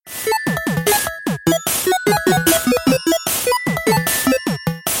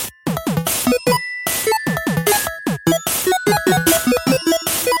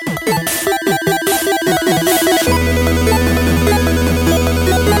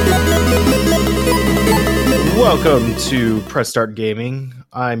Welcome to Press Start Gaming.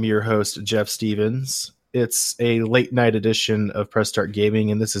 I'm your host, Jeff Stevens. It's a late night edition of Press Start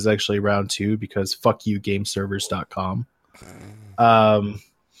Gaming, and this is actually round 2 because fuck you, GameServers.com.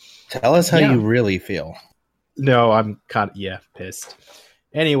 Tell us how you really feel. No, I'm kind of, pissed.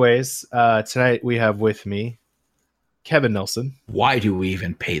 Anyways, tonight we have with me Kevin Nelson. Why do we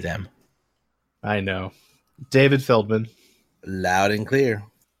even pay them? I know. David Feldman. Loud and clear.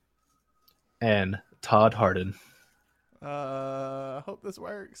 And Todd Harden. I hope this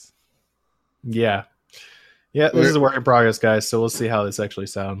works. Yeah, this is a work in progress, guys, so we'll see how this actually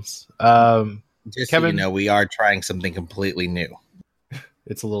sounds. Just Kevin, so you know, we are trying something completely new.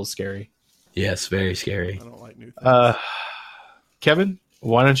 It's a little scary. Yes, very scary. I don't like new things. Kevin,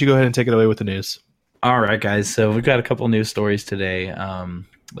 why don't you go ahead and take it away with the news? All right, guys. So we've got a couple news stories today. All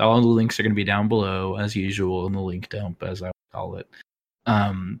the links are going to be down below, as usual, in the link dump, as I call it.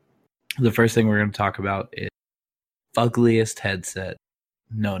 The first thing we're going to talk about is ugliest headset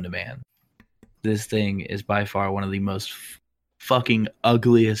known to man. This thing is by far one of the most fucking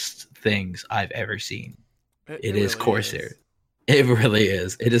ugliest things I've ever seen. It is really Corsair. It really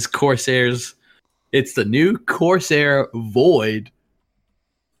is. It is Corsair's. It's the new Corsair Void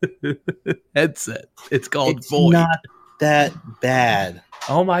headset. It's called Void. It's not that bad.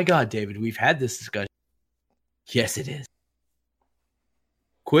 Oh my god, David, we've had this discussion. Yes, it is.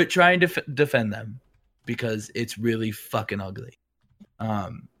 Quit trying to defend them because it's really fucking ugly.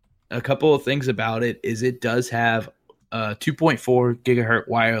 A couple of things about it is it does have 2.4 gigahertz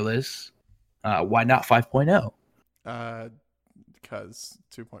wireless. Why not 5.0? Because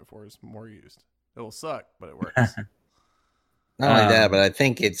 2.4 is more used. It'll suck, but it works. Not only that, but I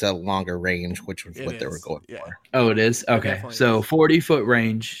think it's a longer range, which was what they were going for. Oh, it is? Okay. So 40-foot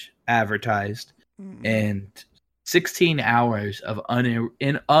range advertised and 16 hours of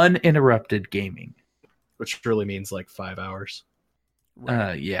uninterrupted gaming. Which really means like 5 hours.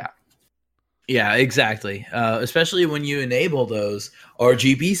 Right. Yeah, exactly. Especially when you enable those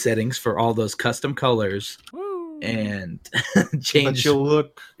RGB settings for all those custom colors. Woo. And change.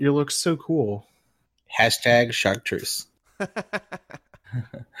 But you look so cool. Hashtag Chartreuse.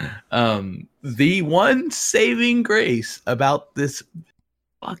 The one saving grace about this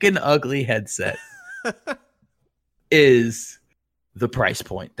fucking ugly headset is the price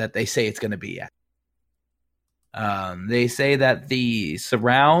point that they say it's going to be at. They say that the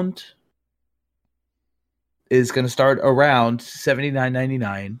surround is going to start around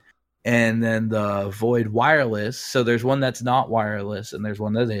 $79.99, and then the Void wireless. So there's one that's not wireless, and there's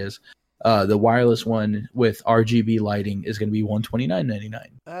one that is. The wireless one with RGB lighting is going to be $129.99.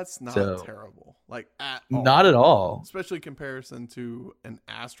 That's not terrible. Like at all. Not at all. Especially comparison to an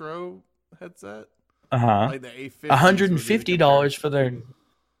Astro headset. Like the A50s. $150 for their.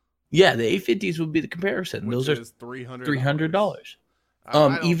 Yeah, the A50s would be the comparison. Which those are $300.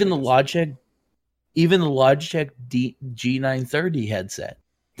 Even the Logitech G930 headset.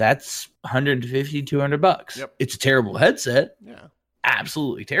 That's $150, $200. Yep. It's a terrible headset. Yeah.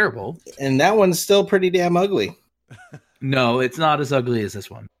 Absolutely terrible. And that one's still pretty damn ugly. No, it's not as ugly as this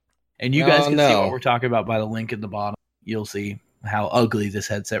one. And you guys can see what we're talking about by the link at the bottom. You'll see how ugly this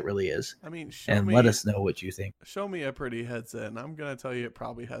headset really is. I mean, let us know what you think. Show me a pretty headset, and I'm going to tell you it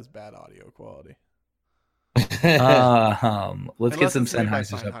probably has bad audio quality. Let's get some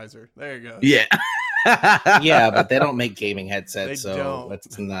Sennheisers. There you go. Yeah. Yeah, but they don't make gaming headsets,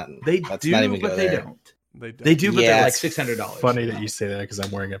 that's not. They let's do, not even but go they there. don't. They do, but they're like $600. Funny that you say that because I'm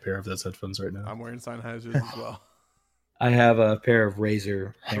wearing a pair of those headphones right now. I'm wearing Sennheisers as well. I have a pair of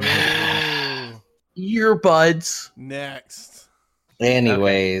Razer earbuds. Next.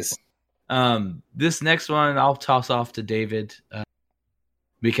 Anyways. Okay. This next one I'll toss off to David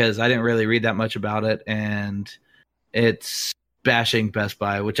because I didn't really read that much about it, and it's bashing Best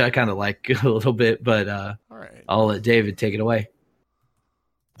Buy, which I kind of like a little bit, but all right. I'll let David take it away.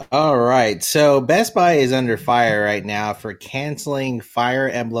 All right. So Best Buy is under fire right now for canceling Fire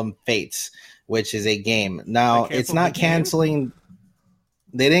Emblem Fates, which is a game. Now, it's not canceling.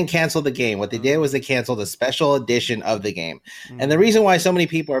 They didn't cancel the game. What they did was they canceled a special edition of the game. And the reason why so many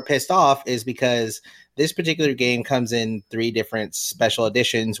people are pissed off is because this particular game comes in 3 different special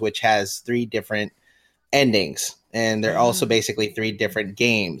editions, which has 3 different endings. And they're also basically 3 different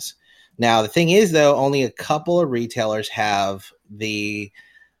games. Now, the thing is, though, only a couple of retailers have the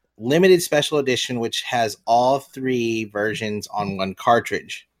limited special edition, which has all 3 versions on one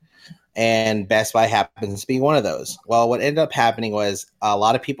cartridge. And Best Buy happens to be one of those. Well, what ended up happening was a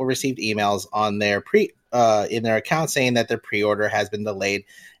lot of people received emails on their in their account saying that their pre-order has been delayed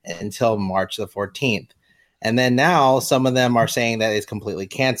until March the 14th. And then now some of them are saying that it's completely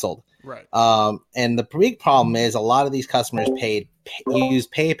canceled. Right. And the big problem is a lot of these customers use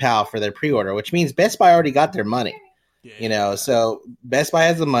PayPal for their pre-order, which means Best Buy already got their money. Yeah. So Best Buy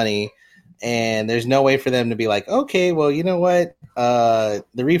has the money, and there's no way for them to be like, okay, well, you know what? The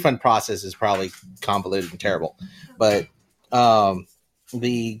refund process is probably convoluted and terrible, but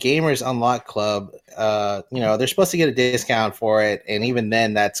the Gamers Unlock Club, they're supposed to get a discount for it, and even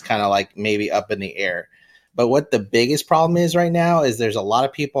then, that's kind of like maybe up in the air. But what the biggest problem is right now is there's a lot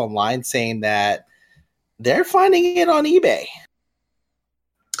of people online saying that they're finding it on eBay.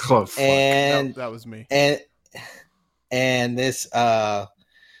 Oh, fuck. And that was me. And this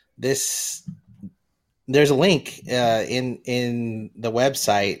there's a link in the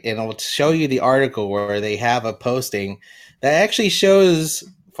website, and it'll show you the article where they have a posting that actually shows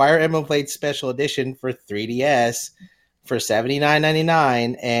Fire Emblem Fates Special Edition for 3DS for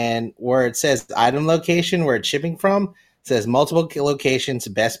 $79.99, and where it says item location, where it's shipping from, it says multiple locations,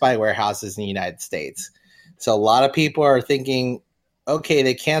 Best Buy warehouses in the United States. So a lot of people are thinking, okay,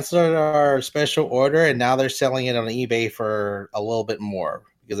 they canceled our special order, and now they're selling it on eBay for a little bit more,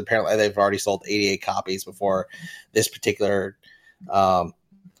 because apparently they've already sold 88 copies before this particular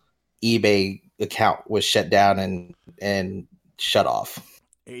eBay account was shut down and shut off.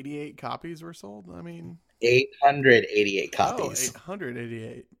 88 copies were sold? I mean... 888 copies.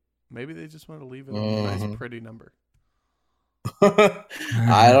 888. Maybe they just want to leave it a nice, pretty number.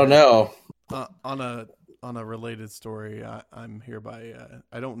 I don't know. On a related story, I'm hereby...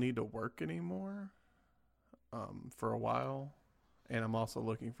 I don't need to work anymore for a while, and I'm also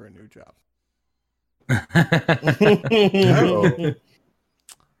looking for a new job. Oh.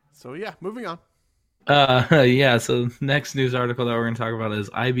 So yeah, moving on. So next news article that we're going to talk about is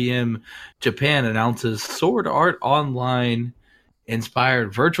IBM Japan announces Sword Art Online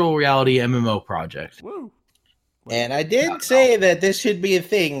inspired virtual reality MMO project. Woo. And I did say that this should be a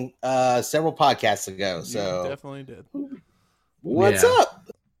thing several podcasts ago. So you definitely did. What's up?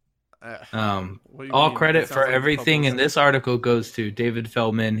 All credit for everything in this article goes to David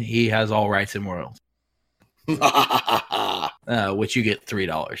Feldman. He has all rights in world. Which you get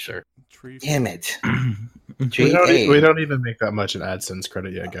 $3, sir. Damn it. We don't even make that much in AdSense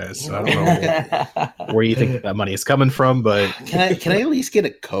credit yet, guys. So I don't know where you think that money is coming from, but can I at least get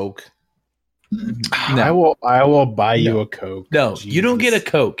a Coke? No. I will buy you a Coke. No, Jesus. you don't get a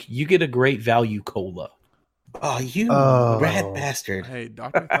Coke. You get a great value cola. Oh, you rat bastard. Hey,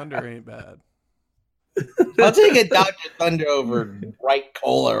 Dr. Thunder ain't bad. I'll take a Dr. Thunder over Bright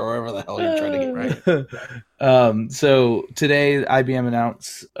Cola or whatever the hell you're trying to get right. So today IBM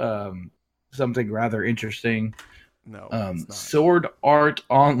announced something rather interesting. No, it's not. Sword Art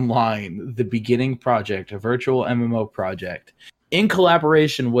Online, the beginning project, a virtual MMO project, in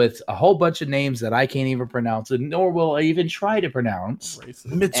collaboration with a whole bunch of names that I can't even pronounce, nor will I even try to pronounce.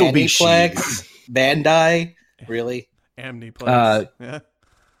 Mitsubishi, Aniplex, Bandai, really? Amniplex. Yeah.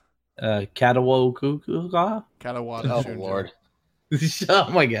 Katawokuga? Katawada. Oh, Lord.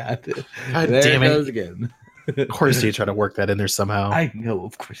 Oh, my God. God there damn it it. goes again. Of course you try to work that in there somehow. I know,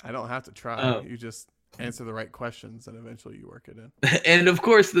 of course. I don't have to try. Oh. You just answer the right questions, and eventually you work it in. And, of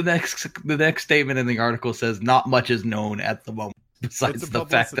course, the next statement in the article says not much is known at the moment, besides the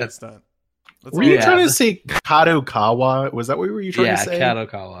fact that... Stunt. Were you trying to say Kadokawa? Was that what you were trying to say? Yeah,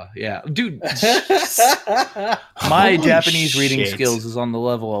 Kadokawa. Yeah. Dude, my Japanese reading skills is on the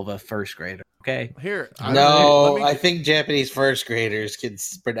level of a first grader, okay? Here. I think Japanese first graders can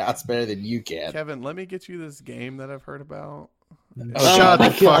pronounce better than you can. Kevin, let me get you this game that I've heard about. Shut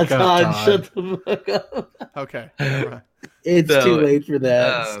the fuck up, Shut the fuck up. Okay. Right. It's too late for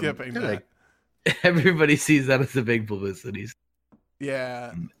that. Skipping that. Everybody sees that as a big publicity.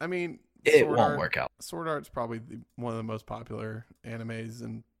 Yeah. I mean... It won't work out. Sword Art's probably one of the most popular animes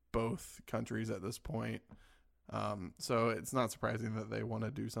in both countries at this point. So it's not surprising that they want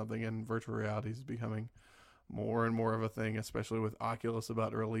to do something, and virtual reality is becoming more and more of a thing, especially with Oculus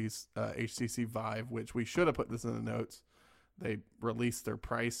about to release HTC Vive, which we should have put this in the notes. They released their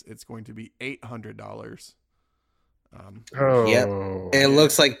price. It's going to be $800. Yep. It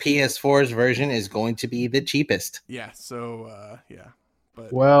looks like PS4's version is going to be the cheapest. Yeah, so, yeah.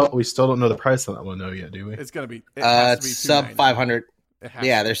 But well, we still don't know the price on that one, though, yet, do we? It's going to be... It's sub $500.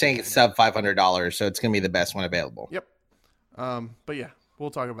 Yeah, they're saying it's sub $500, so it's going to be the best one available. Yep. But yeah, we'll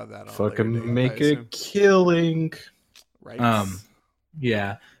talk about that. Fucking make a killing. Right.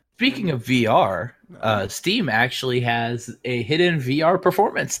 Yeah. Speaking of VR, Steam actually has a hidden VR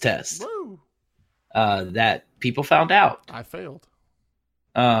performance test. Woo! That people found out. I failed.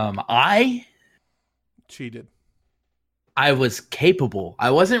 I cheated. I was capable.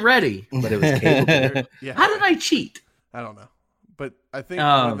 I wasn't ready, but it was capable. Yeah. How did I cheat? I don't know. But I think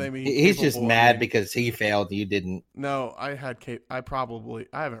when they mean he's just capable, mad because he failed, you didn't. No, I haven't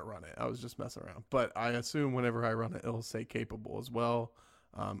run it. I was just messing around. But I assume whenever I run it, it'll say capable as well.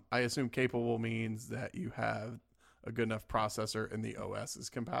 I assume capable means that you have a good enough processor and the OS is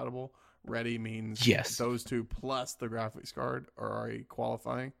compatible. Ready means yes, those two plus the graphics card are already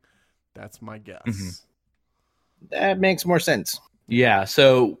qualifying. That's my guess. Mm-hmm. That makes more sense. Yeah,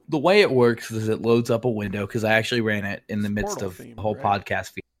 so the way it works is it loads up a window, because I actually ran it in the midst of the whole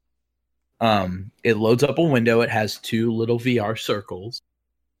podcast feed. It loads up a window. It has 2 little VR circles,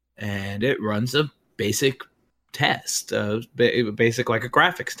 and it runs a basic test, basic like a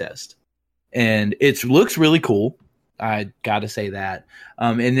graphics test. And it looks really cool. I got to say that.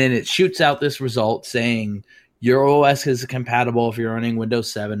 And then it shoots out this result saying your OS is compatible if you're running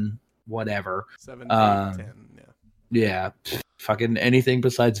Windows 7, whatever. 7, 8, 10, yeah. Fucking anything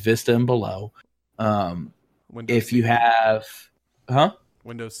besides Vista and below. If CE. you have,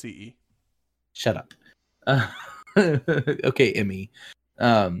 Windows CE. Shut up. Okay, Emmy.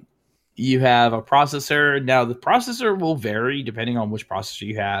 You have a processor. Now the processor will vary depending on which processor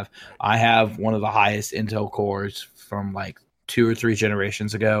you have. I have one of the highest Intel cores from like 2 or 3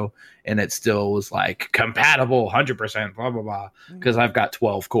 generations ago, and it still was like compatible 100%, blah blah blah, because I've got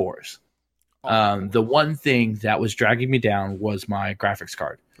 12 cores. The one thing that was dragging me down was my graphics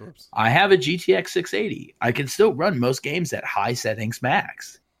card. Oops. I have a GTX 680. I can still run most games at high settings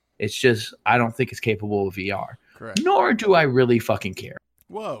max. It's just I don't think it's capable of VR. Correct. Nor do I really fucking care.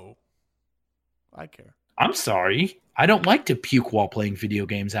 Whoa. I care. I'm sorry. I don't like to puke while playing video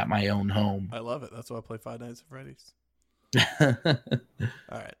games at my own home. I love it. That's why I play Five Nights at Freddy's.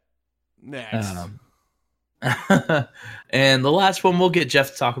 All right. Next. And the last one we'll get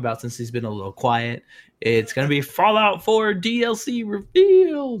Jeff to talk about since he's been a little quiet. It's going to be Fallout 4 DLC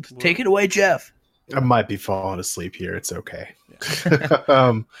revealed. Whoa. Take it away, Jeff. I might be falling asleep here. It's okay.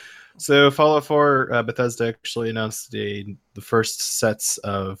 Yeah. So Fallout 4, Bethesda actually announced the first sets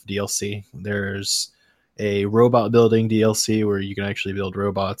of DLC. There's a robot building DLC where you can actually build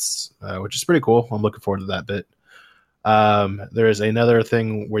robots, which is pretty cool. I'm looking forward to that bit. There's another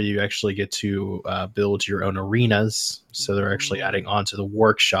thing where you actually get to build your own arenas. So they're actually adding on to the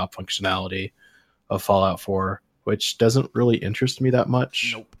workshop functionality of Fallout 4, which doesn't really interest me that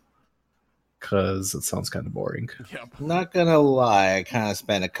much. Nope. Because it sounds kind of boring. Yep. Not gonna lie, I kind of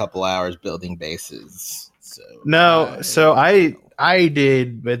spent a couple hours building bases. So I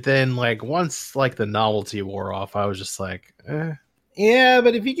did, but then like once like the novelty wore off, I was just like, eh. Yeah,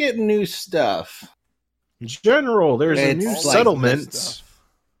 but if you get new stuff, in general, there's a new settlement.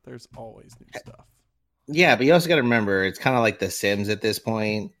 There's always new stuff. Yeah, but you also got to remember it's kind of like The Sims at this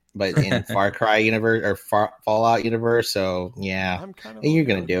point, but in Far Cry universe or Fallout universe. So yeah, you're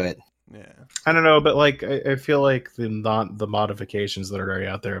gonna do it. Yeah, I don't know, but like I feel like the modifications that are already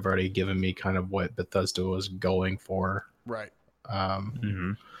out there have already given me kind of what Bethesda was going for. Right. Fair enough.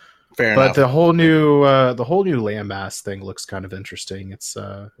 But the whole new landmass thing looks kind of interesting. It's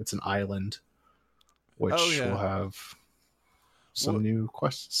an island, which will have some new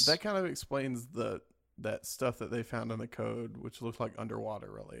quests. That kind of explains that stuff that they found in the code, which looks like underwater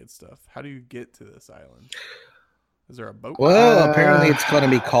related stuff. How do you get to this island? Is there a boat? Well, apparently it's going to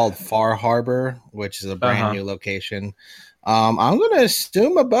be called Far Harbor, which is a brand new location. I'm going to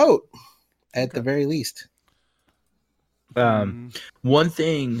assume a boat at the very least. One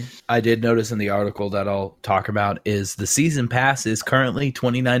thing I did notice in the article that I'll talk about is the season pass is currently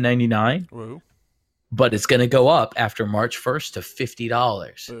 $29.99, but it's going to go up after March 1st to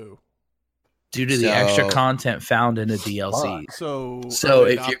 $50 due to the extra content found in the DLC. So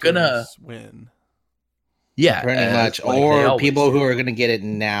if you're gonna win. Yeah, pretty much. Like or people who are going to get it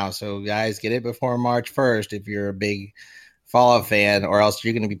now. So, guys, get it before March 1st if you're a big Fallout fan, or else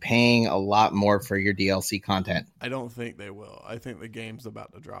you're going to be paying a lot more for your DLC content. I don't think they will. I think the game's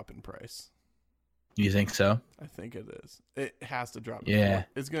about to drop in price. You think so? I think it is. It has to drop. Yeah.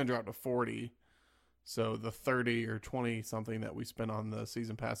 It's going to drop to 40. So the 30 or 20 something that we spent on the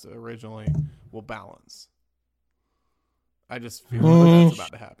season pass originally will balance. I just feel like that's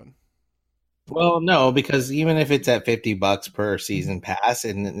about to happen. Well, no, because even if it's at $50 per season pass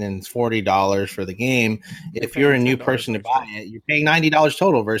and then it's $40 for the game, if you're a new person to buy it, you're paying $90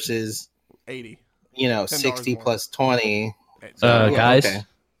 total versus $80. 60 plus 20. Guys, okay.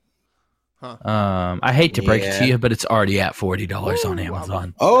 I hate to break it to you, but it's already at $40 on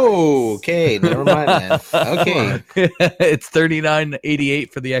Amazon. Oh, okay. Never mind then. Okay. It's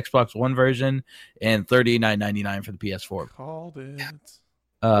 $39.88 for the Xbox One version and $39.99 for the PS4. Called it.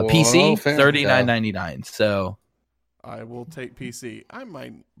 PC $39.99. So I will take PC. I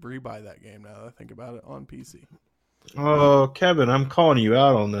might rebuy that game now that I think about it on PC. Oh, Kevin, I'm calling you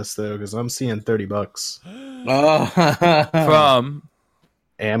out on this though because I'm seeing $30 Oh, From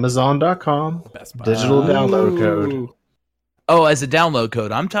Amazon.com Best Buy. digital download code. Ooh. as a download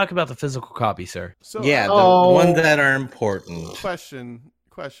code. I'm talking about the physical copy, sir. So Yeah, the Oh. ones that are important. question.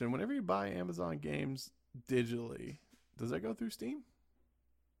 Whenever you buy Amazon games digitally, does that go through Steam?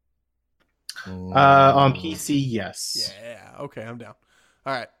 On PC, yes. Yeah. Okay, I'm down.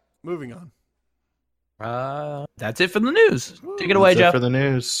 All right, moving on. That's it for the news. Take it away, That's it Joe. for the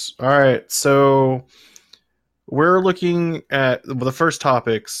news. All right, so we're looking at the first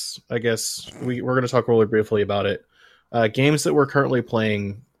topics. I guess we're going to talk really briefly about it. Games that we're currently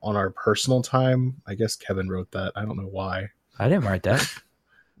playing on our personal time. I guess Kevin wrote that. I don't know why. I didn't write that.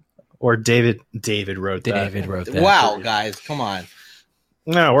 Or David wrote that. David wrote that. Wow, guys, come on.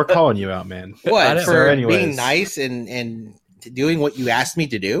 No, we're calling you out, man. What, So for anyways. being nice and doing what you asked me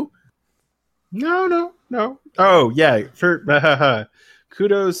to do? No. Oh, yeah. For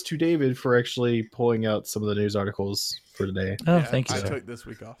kudos to David for actually pulling out some of the news articles for today. Oh, Yeah, thank you, I sir. took this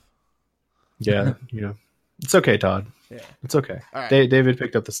week off. Yeah, it's okay, Todd. Yeah. It's okay. All right. David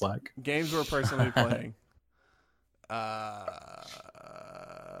picked up the slack. Games we're personally playing.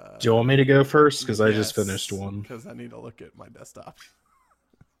 Do you want me to go first? Because I just finished one. Because I need to look at my desktop.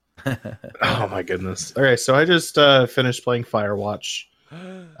 Oh my goodness. All right, so I just finished playing Firewatch.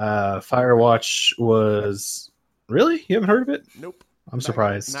 Firewatch was really? You haven't heard of it? Nope. I'm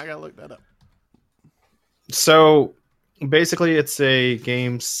surprised. Now I gotta look that up. So basically, it's a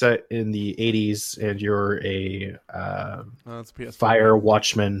game set in the 80s, and you're a It's a PS4. fire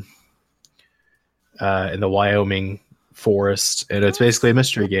watchman in the Wyoming forest, and it's basically a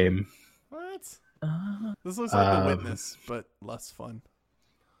mystery game. What? This looks like The Um, Witness, but less fun.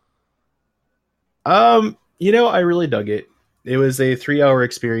 I really dug it. It was a 3-hour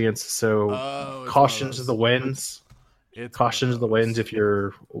experience, so Oh, it's caution one of to those. the winds. It's Caution one to of the those. winds if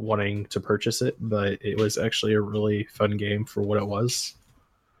you're wanting to purchase it, but it was actually a really fun game for what it was.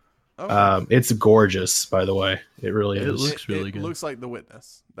 Okay. It's gorgeous, by the way. It really It is. looks really it good. looks like The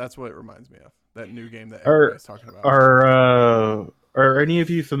Witness. That's what it reminds me of. That new game that Are- everybody's talking about. Are any of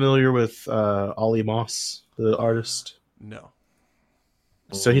you familiar with Ollie Moss, the artist? No.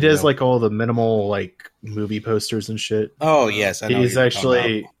 So he does No. like all the minimal like movie posters and shit. Oh, yes. I know He's what you're talking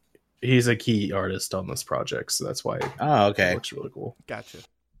actually he's a key artist on this project, so that's why it about. Oh, okay. looks really cool. Gotcha.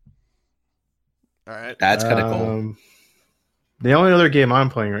 All right. That's kind of cool. The only other game I'm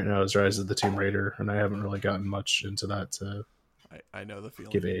playing right now is Rise of the Tomb Raider, and I haven't really gotten much into that to I know the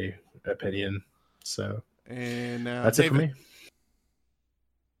feeling. give a opinion. So And now that's it for David. me.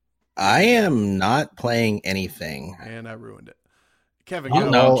 I am not playing anything. And I ruined it. Kevin, You go.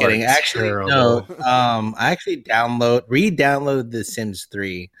 know- No, all I'm kidding. are Actually, terrible. no. I actually re-download The Sims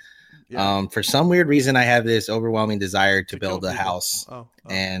 3. Yeah. For some weird reason, I have this overwhelming desire to To kill build a people. house. Oh.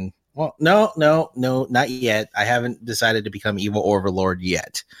 And well, no, not yet. I haven't decided to become evil overlord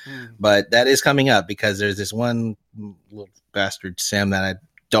yet, but that is coming up because there's this one little bastard Sim that I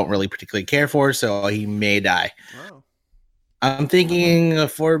don't really particularly care for, so he may die. Wow. I'm thinking a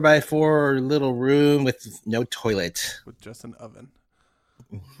 4x4 little room with no toilet. With just an oven.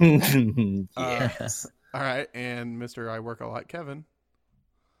 Yes. All right. And Mr. I Work a Lot, Kevin.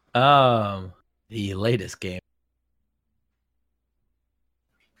 The latest game.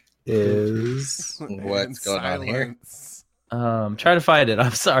 Is What's And going on here? silence. Try to find it.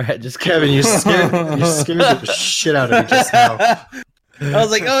 I'm sorry. I just Kevin, you scared the shit out of me just now. I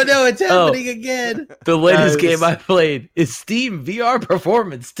was like, oh no, it's happening again. The latest Guys. game I played is Steam VR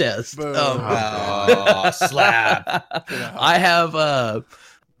Performance Test. Boom. Oh, slap. I have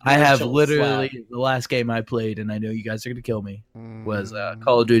Virtual literally slap. the last game I played, and I know you guys are gonna kill me. Was Mm,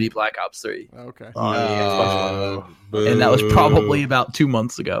 Call of Duty Black Ops 3, Okay. and that was probably about 2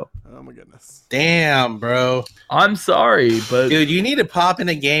 months ago. Oh my goodness. Damn, bro. I'm sorry, but Dude, you need to pop in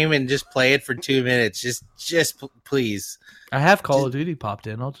a game and just play it for 2 minutes. Please. I have Call of Duty popped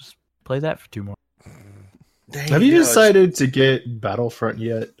in. I'll just play that for 2 more. There Have you go. decided to get Battlefront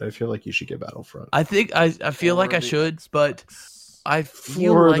yet? I feel like you should get Battlefront. I think I feel like Or I the should, Xbox. but I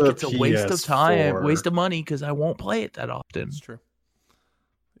feel For like the it's a waste of time, PS4. waste of money because I won't play it that often. It's true.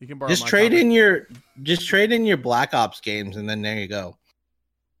 You can borrow Just my trade copy. in your Black Ops games and then there you go.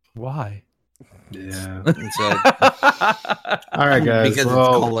 Why? Yeah. And so All right, guys. because it's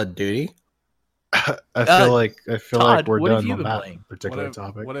Well, Call of Duty. I feel like Todd, we're what have done you on been that playing? particular What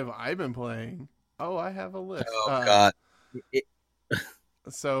topic. have I been playing? Oh, I have a list. Oh god.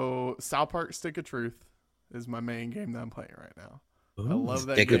 So South Park Stick of Truth is my main game that I'm playing right now. I Ooh, love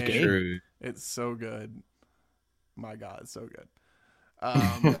that Stick of game. truth. It's so good. My God, it's so good.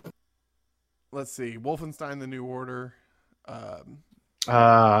 let's see, Wolfenstein: The New Order.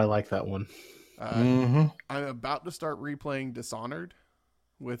 I like that one. I'm about to start replaying Dishonored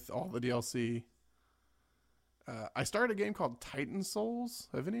with all the DLC. I started a game called Titan Souls.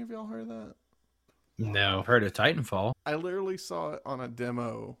 Have any of y'all heard of that? No. I've heard of Titanfall. I literally saw it on a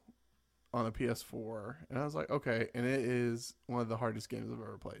demo on a PS4, and I was like, okay. And it is one of the hardest games I've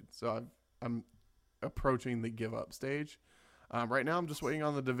ever played. So I'm approaching the give up stage. Right now, I'm just waiting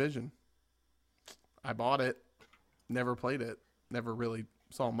on The Division. I bought it, never played it, never really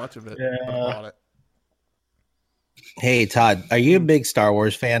saw much of it, but I bought it. Hey Todd, are you a big Star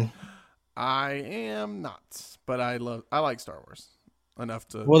Wars fan? I am not, but I like Star Wars enough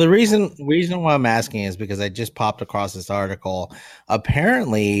to. Well, the reason why I'm asking is because I just popped across this article.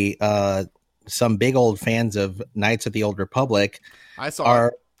 Apparently, some big old fans of Knights of the Old Republic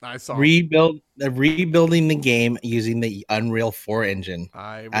are rebuilding the game using the Unreal 4 engine.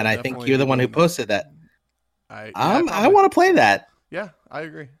 And I think you're the one who posted that. I want to play that. Yeah, I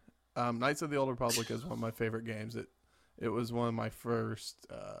agree. Knights of the Old Republic is one of my favorite games. It was one of my first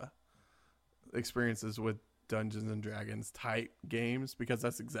experiences with Dungeons and Dragons type games, because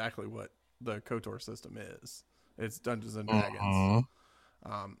that's exactly what the KOTOR system is. It's Dungeons and Dragons.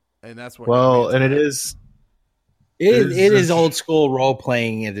 And that's what. Well, and it is old school role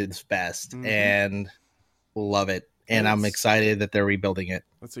playing at its best, and love it. And I'm excited that they're rebuilding it.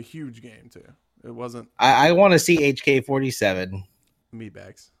 It's a huge game too. It wasn't. I want to see HK-47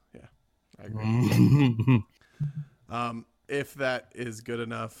 meatbags. Yeah, I agree. If that is good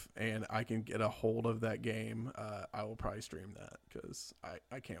enough and I can get a hold of that game, I will probably stream that, because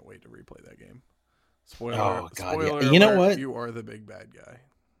I can't wait to replay that game. Spoiler alert, you know what? You are the big bad guy.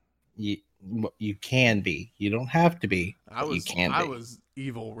 You can be. You don't have to be. I was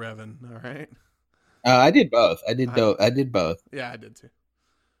evil Revan. All right. I did both. I did both. Yeah, I did too.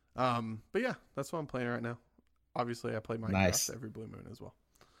 But yeah, that's what I'm playing right now. Obviously, I play Minecraft every blue moon as well.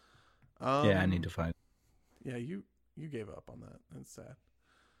 Yeah, I need to find. Yeah, you gave up on that. That's sad.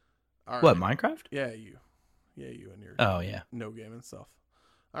 All right. What, Minecraft? Yeah, you and your no game and stuff.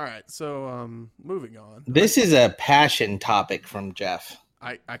 All right, so moving on. This is a passion topic from Jeff.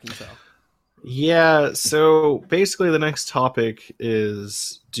 I can tell. Yeah, so basically the next topic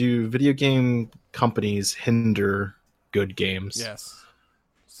is, do video game companies hinder good games? Yes.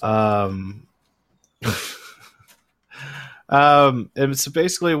 And so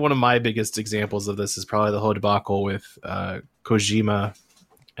basically one of my biggest examples of this is probably the whole debacle with Kojima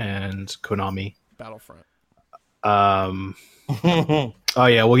and Konami. Battlefront. Oh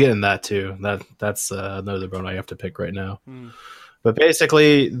yeah, we'll get in that too. That's another bone I have to pick right now. But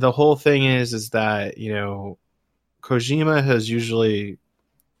basically the whole thing is that, you know, Kojima has usually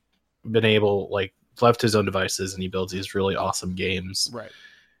been able, like, left his own devices and he builds these really awesome games. Right.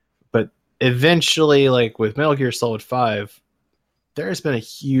 But eventually, like with Metal Gear Solid 5, there's been a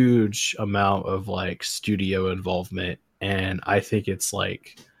huge amount of like studio involvement, and I think it's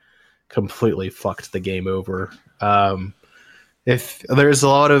like completely fucked the game over. If there's a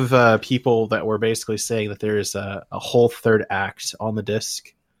lot of people that were basically saying that there's a whole third act on the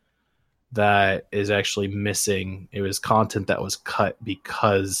disc that is actually missing. It was content that was cut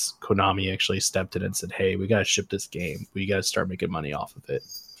because Konami actually stepped in and said, hey, we got to ship this game. We got to start making money off of it,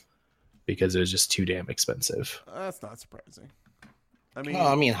 because it was just too damn expensive. That's not surprising.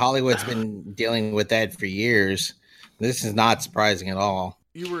 I mean, Hollywood's been dealing with that for years. This is not surprising at all.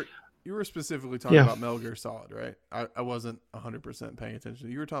 You were specifically talking about Metal Gear Solid, right? I wasn't 100% paying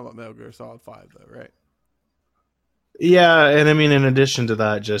attention. You were talking about Metal Gear Solid 5, though, right? Yeah, and I mean, in addition to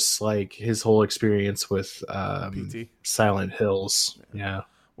that, just like his whole experience with PT. Silent Hills. Yeah.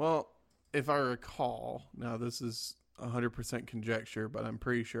 Well, if I recall, now this is 100% conjecture, but I'm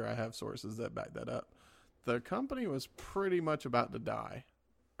pretty sure I have sources that back that up. The company was pretty much about to die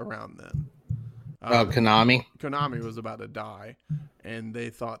around then. Konami? Konami was about to die, and they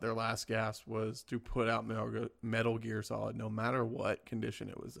thought their last gasp was to put out Metal Gear Solid no matter what condition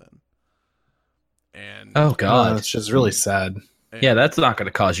it was in. And oh god, it's just really sad. Yeah, that's not going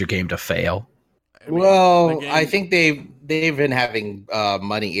to cause your game to fail. I mean, I think they've been having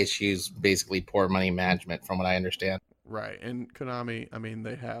money issues, basically poor money management, from what I understand. Right, and Konami, I mean,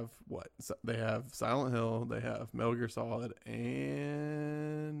 they have what? They have Silent Hill, they have Metal Gear Solid,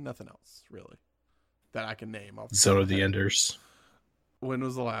 and nothing else really that I can name. Zone of the Enders. When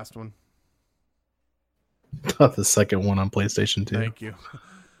was the last one? The second one on PlayStation 2. Thank you.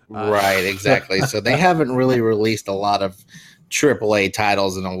 Right, exactly. So they haven't really released a lot of AAA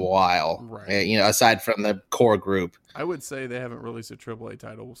titles in a while, right? You know, aside from the core group. I would say they haven't released a AAA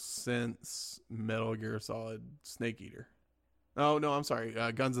title since Metal Gear Solid Snake Eater. Oh no, I'm sorry.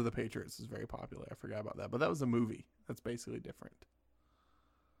 Guns of the Patriots is very popular. I forgot about that, but that was a movie. That's basically different.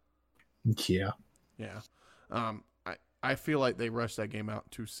 Yeah. Yeah. I feel like they rushed that game out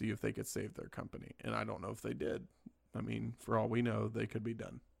to see if they could save their company, and I don't know if they did. I mean, for all we know, they could be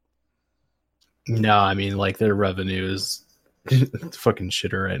done. No, I mean, like, their revenue is fucking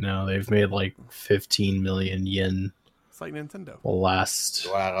shitter right now. They've made like 15 million yen It's like Nintendo. last.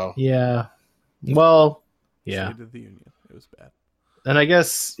 Wow. Yeah. Well, yeah. State of the Union. It was bad. And I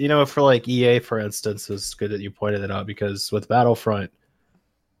guess, for like EA, for instance, it's good that you pointed it out, because with Battlefront,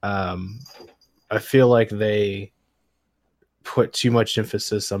 I feel like they put too much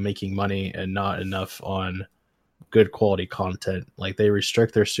emphasis on making money and not enough on good quality content. Like, they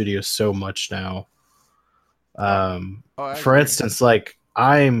restrict their studios so much now. For instance, like,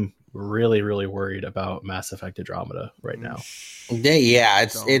 I'm really, really worried about Mass Effect Andromeda right now. Yeah,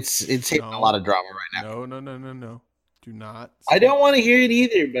 it's hitting a lot of drama right now. No. Do not. I don't want to hear it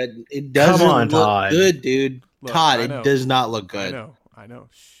either, but it doesn't look good, dude. Look, Todd, it does not look good. I know.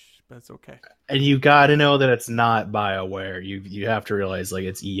 Shh, but it's okay. And you got to know that it's not BioWare. You have to realize, like,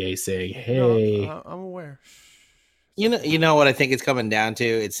 it's EA saying, "Hey, no, I'm aware." You know what I think it's coming down to?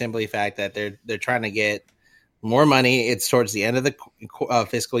 It's simply the fact that they're trying to get more money. It's towards the end of the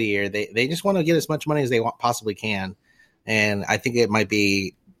fiscal year. They just want to get as much money as they possibly can, and I think it might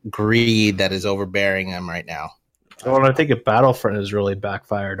be greed that is overbearing them right now. Well, I think if Battlefront has really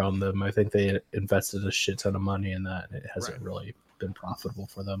backfired on them. I think they invested a shit ton of money in that, and it hasn't really been profitable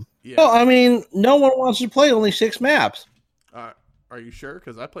for them. Yeah. Well, I mean, no one wants to play only 6 maps. Are you sure?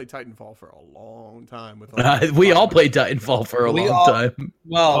 Because I played Titanfall for a long time. With we all played Titanfall for a long time.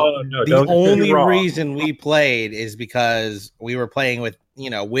 Well, the only reason we played is because we were playing with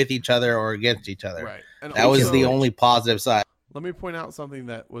each other or against each other. Right. And that was the only positive side. Let me point out something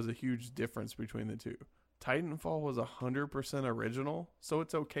that was a huge difference between the two. Titanfall was 100% original, so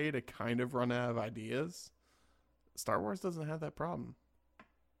it's okay to kind of run out of ideas. Star Wars doesn't have that problem.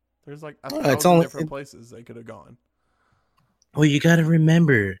 There's like 1,000 different places they could have gone. Well, you got to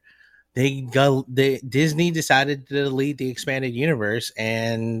remember, Disney decided to delete the expanded universe,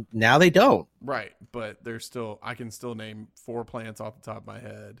 and now they don't. Right, but there's still, I can still name 4 planets off the top of my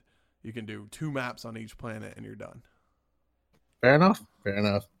head. You can do 2 maps on each planet, and you're done. Fair enough.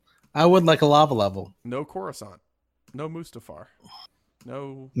 I would like a lava level. No Coruscant. No Mustafar.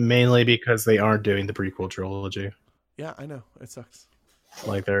 No. Mainly because they aren't doing the prequel trilogy. Yeah, I know. It sucks.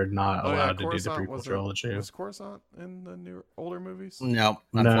 Like, they're not allowed to do the Coruscant prequel trilogy. Was Coruscant in the older movies? No,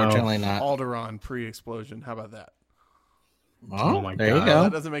 unfortunately not. Alderaan pre-explosion. How about that? Oh my God. There you go.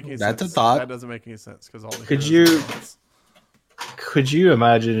 That doesn't make any sense. That's a thought. That doesn't make any sense because all the Could you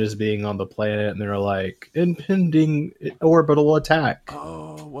imagine just being on the planet and they're like, impending orbital attack?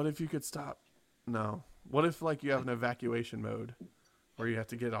 Oh, what if you could stop? No. What if like you have an evacuation mode where you have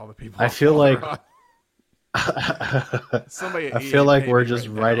to get all the people? I feel like somebody. I feel like we're just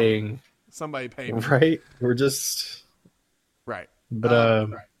writing. Somebody pay me. Right? We're just right. But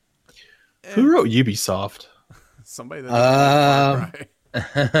who wrote Ubisoft? Somebody that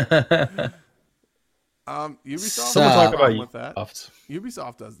right. Ubisoft. Someone talk about with that.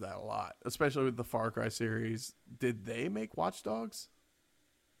 Ubisoft does that a lot, especially with the Far Cry series. Did they make Watch Dogs?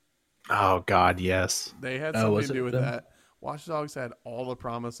 Oh God, yes. They had something to do with that. Watch Dogs had all the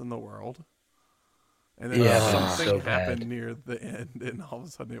promise in the world, and then something happened near the end, and all of a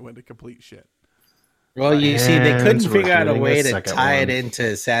sudden it went to complete shit. Well, you see, they couldn't figure out a way to tie it into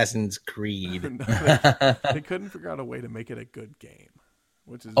Assassin's Creed. They couldn't figure out a way to make it a good game.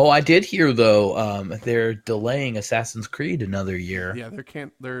 I did hear though they're delaying Assassin's Creed another year. Yeah,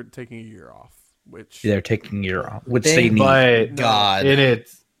 they're taking a year off, which they're taking a year off, which they need. But God,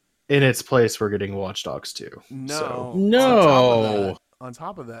 in its place, we're getting Watch Dogs 2. No. On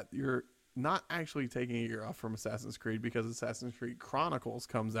top of that, you're not actually taking a year off from Assassin's Creed because Assassin's Creed Chronicles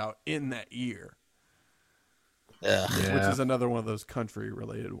comes out in that year, which is another one of those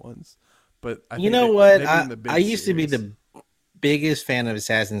country-related ones. But I used to be the biggest fan of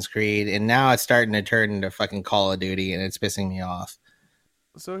Assassin's Creed, and now it's starting to turn into fucking Call of Duty, and it's pissing me off.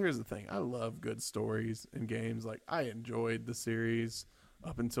 So here's the thing. I love good stories in games. Like, I enjoyed the series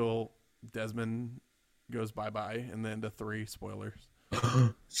up until Desmond goes bye-bye, and then to 3 spoilers.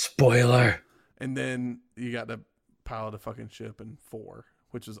 Spoiler. And then you got to pilot a fucking ship in 4,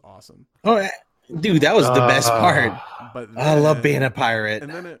 which is awesome. Oh, dude, that was the best part. But I love being a pirate.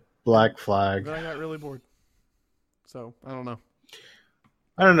 And then Black Flag. Then I got really bored. So, I don't know.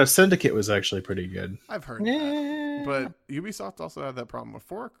 Syndicate was actually pretty good. I've heard that. But Ubisoft also had that problem with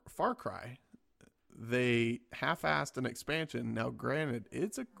Far Cry. They half-assed an expansion. Now, granted,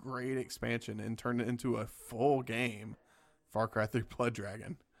 it's a great expansion and turned it into a full game Far Cry 3 Blood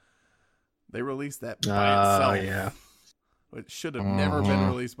Dragon. They released that by itself. Yeah. It should have never been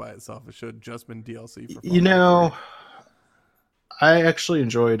released by itself. It should have just been DLC for Far You know, Cry I actually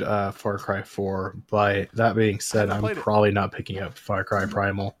enjoyed Far Cry 4. But that being said, I'm probably not picking up Far Cry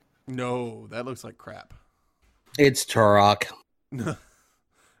Primal. 3. No, that looks like crap. It's Turok.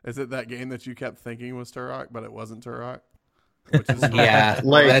 Is it that game that you kept thinking was Turok, but it wasn't Turok? Which is Yeah,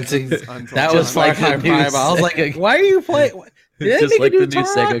 like that was Far Cry Primal. I was like, why are you playing? Just like the new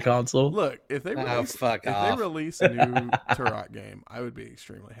Sega console. Look, if they release, they release a new Turok game, I would be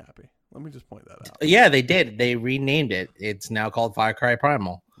extremely happy. Let me just point that out. Yeah, they did. They renamed it. It's now called Far Cry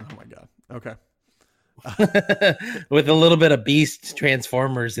Primal. Oh my god. Okay. With a little bit of Beast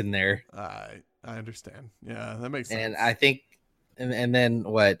Transformers in there. I understand. Yeah, that makes sense. And I think, and then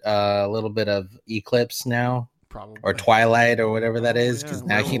what? A little bit of Eclipse now, probably, or Twilight, or whatever that is. Because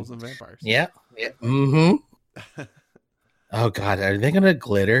now werewolves and vampires. Yeah. Mm-hmm. Oh god, are they gonna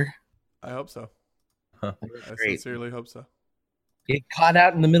glitter? I hope so. Huh. I sincerely hope so. Get caught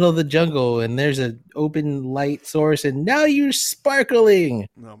out in the middle of the jungle, and there's an open light source, and now you're sparkling.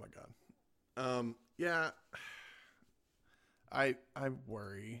 Oh my god. Yeah. I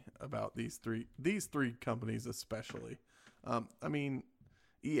worry about these three companies especially. I mean,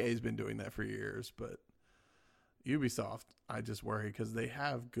 EA's been doing that for years, but Ubisoft, I just worry because they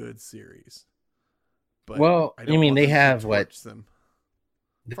have good series. But well, I mean, they have what? Them.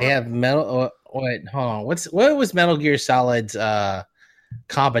 They have Metal. Wait, hold on. What was Metal Gear Solid's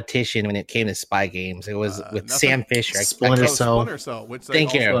competition when it came to spy games? It was with Sam Fisher. Splinter Cell. Splinter Cell, which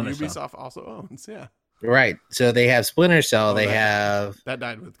Ubisoft also owns. Yeah. Right. So they have Splinter Cell. They have that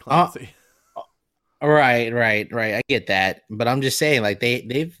died with Clancy. Right. I get that, but I'm just saying, like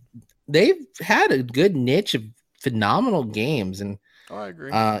they've had a good niche of phenomenal games, and I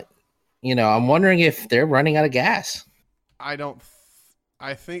agree. I'm wondering if they're running out of gas.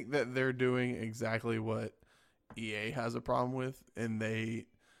 I think that they're doing exactly what EA has a problem with, and they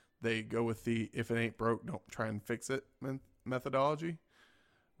go with the if it ain't broke, don't try and fix it methodology,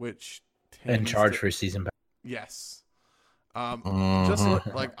 which and charge for season pass. Yes. Just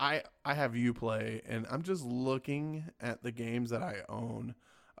like I have Uplay, and I'm just looking at the games that I own.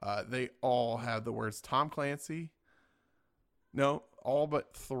 They all have the words Tom Clancy. No, all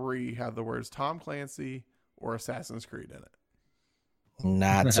but 3 have the words Tom Clancy or Assassin's Creed in it.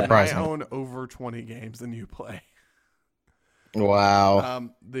 Not surprising. I own over 20 games in Uplay. Wow.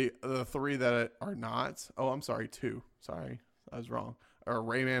 The 3 that are not. Oh, I'm sorry, 2. Sorry, I was wrong. Are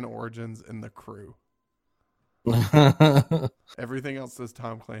Rayman Origins and The Crew. Everything else says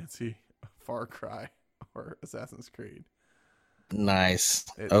Tom Clancy, Far Cry, or Assassin's Creed. Nice.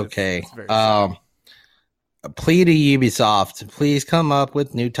 Okay. It's plea to Ubisoft. Please come up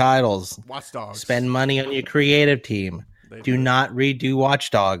with new titles. Watch Dogs. Spend money on your creative team. Do not redo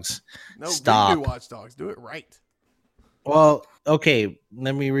Watch Dogs. No, stop. Redo Watch Dogs. Do it right. Well, okay.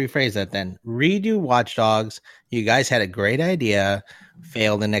 Let me rephrase that then. Redo Watch Dogs. You guys had a great idea,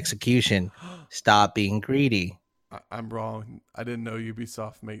 failed in execution. Stop being greedy. I'm wrong. I didn't know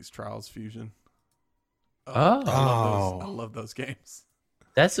Ubisoft makes Trials Fusion. I love those games.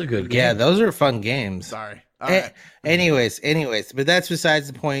 That's a good game. Yeah, those are fun games. Sorry. All right. Anyways, but that's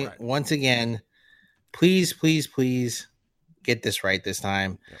besides the point. Right. Once again, please get this right this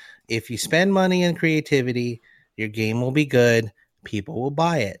time. Yep. If you spend money in creativity, your game will be good. People will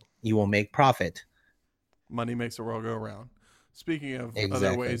buy it. You will make profit. Money makes the world go around. Speaking of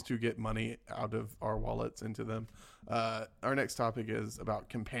other ways to get money out of our wallets into them, our next topic is about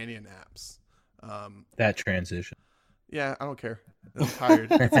companion apps. That transition. Yeah, I don't care. I'm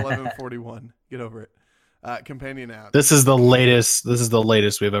tired. It's 11:41. Get over it. Companion apps. This is the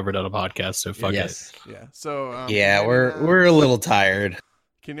latest we've ever done a podcast. So fuck it. Yeah. So we're a little tired.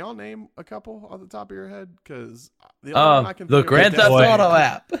 Can y'all name a couple off the top of your head? Because the Grand Theft Auto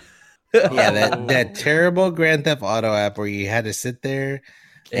app. Yeah, that terrible Grand Theft Auto app where you had to sit there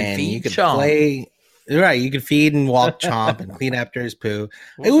and you could play. Right, you could feed and walk Chomp and clean after his poo.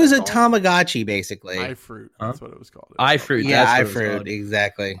 It was a Tamagotchi, basically. iFruit, that's what it was called. iFruit, yeah, iFruit,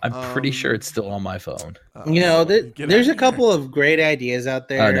 exactly. I'm pretty sure it's still on my phone. There's a couple of great ideas out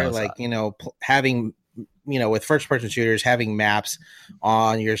there, having with first-person shooters, having maps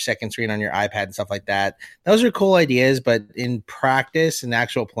on your second screen on your iPad and stuff like that. Those are cool ideas, but in practice and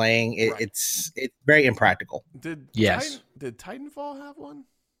actual playing, it's very impractical. Did Titanfall have one?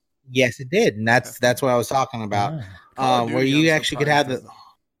 Yes, it did, and that's what I was talking about. Where you actually could have the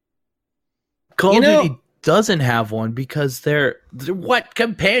Call of Duty doesn't have one because what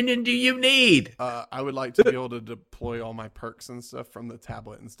companion do you need? I would like to be able to deploy all my perks and stuff from the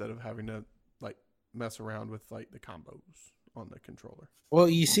tablet instead of having to mess around with the combos. on the controller. Well,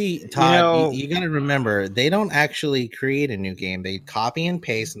 you see, Todd, you got to remember, they don't actually create a new game. They copy and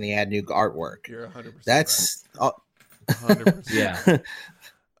paste, and they add new artwork. You're 100%. That's right. 100%. Yeah.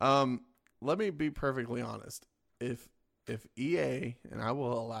 Let me be perfectly honest. If EA, and I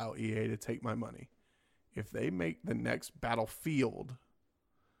will allow EA to take my money, if they make the next Battlefield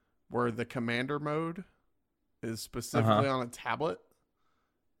where the commander mode is specifically on a tablet,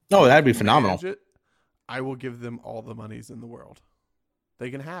 that'd be phenomenal. I will give them all the monies in the world. They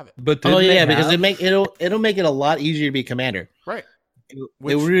can have it. But because it'll make it a lot easier to be commander. Right. It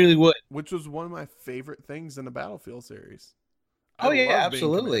really would. Which was one of my favorite things in the Battlefield series.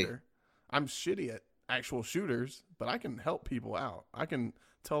 Absolutely. I'm shitty at actual shooters, but I can help people out. I can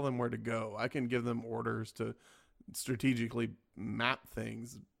tell them where to go. I can give them orders to strategically map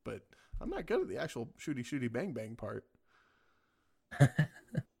things, but I'm not good at the actual shooty bang bang part.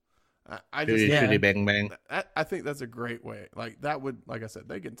 I just shooty bang bang. I think that's a great way. Like that would, like I said,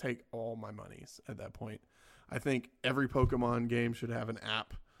 they can take all my monies at that point. I think every Pokemon game should have an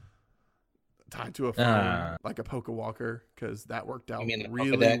app tied to a phone, like a Pokewalker, because that worked out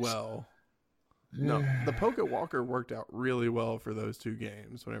really well. No, the Pokewalker worked out really well for those two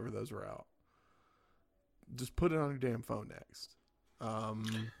games whenever those were out. Just put it on your damn phone next.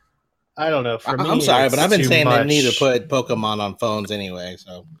 I don't know. For me, I'm sorry, but I've been saying they need to put Pokemon on phones anyway.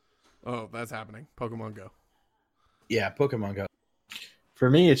 So, that's happening. Pokemon Go. Yeah, Pokemon Go. For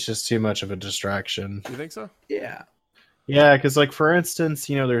me, it's just too much of a distraction. You think so? Yeah. Yeah, because like for instance,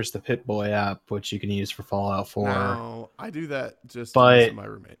 there's the Pip-Boy app which you can use for Fallout 4. No, I do that just to listen to my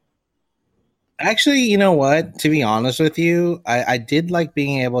roommate. Actually, you know what? To be honest with you, I did like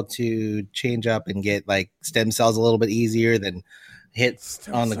being able to change up and get like stem cells a little bit easier than hit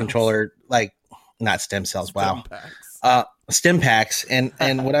stem on the cells. Controller. Like not stem cells. Stem wow. Stem packs.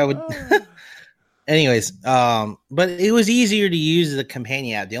 And what I would. Anyways, but it was easier to use the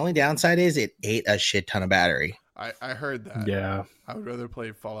companion app. The only downside is it ate a shit ton of battery. I heard that. Yeah. I would rather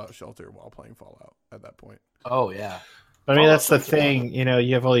play Fallout Shelter while playing Fallout at that point. Oh, yeah. I mean, that's the thing.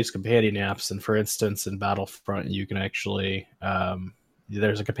 You have all these companion apps, and for instance, in Battlefront, you can actually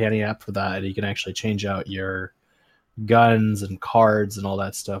there's a companion app for that, and you can actually change out your guns and cards and all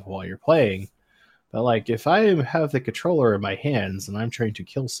that stuff while you're playing. But like, if I have the controller in my hands and I'm trying to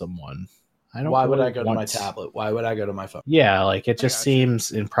kill someone, I don't. Why would I go to my tablet? Why would I go to my phone? Yeah, like it just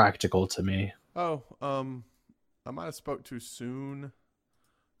seems impractical to me. Oh, I might have spoke too soon.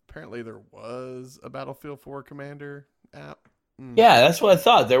 Apparently, there was a Battlefield 4 Commander app. Yeah, that's what I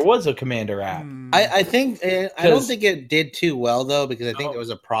thought. There was a Commander app. I think I don't think it did too well though, because I think there was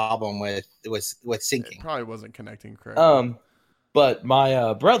a problem with syncing. It probably wasn't connecting correctly. But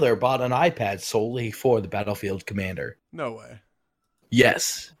my brother bought an iPad solely for the Battlefield Commander. No way.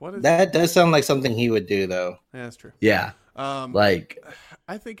 Yes. That does sound like something he would do though. Yeah, that's true. Yeah.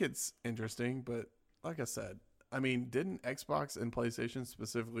 I think it's interesting, but like I said, I mean, didn't Xbox and PlayStation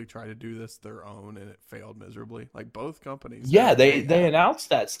specifically try to do this their own, and it failed miserably? Like both companies. Yeah, they announced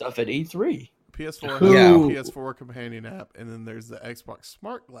that stuff at E3. PS4 has a PS4 companion app, and then there's the Xbox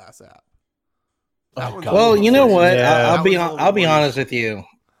Smart Glass app. Well, you know what? Yeah. I'll be honest with you.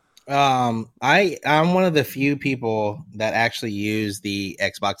 I'm one of the few people that actually use the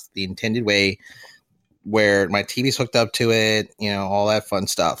Xbox the intended way, where my TV's hooked up to it, all that fun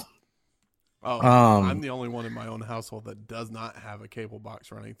stuff. Oh, I'm the only one in my own household that does not have a cable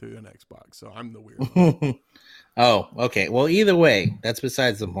box running through an Xbox, so I'm the weird one. Oh, okay. Well, either way, that's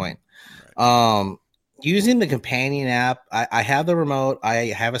besides the point. Right. Using the companion app, I have the remote. I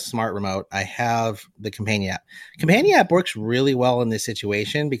have a smart remote. I have the companion app. Companion app works really well in this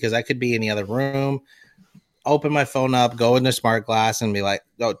situation because I could be in the other room, open my phone up, go into smart glass, and be like,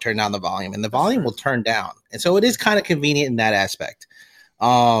 "Oh, turn down the volume," and the volume will turn down. And so it is kind of convenient in that aspect.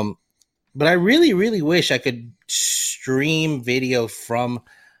 But I really, really wish I could stream video from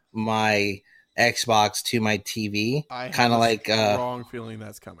my Xbox to my TV. Kind of like strong feeling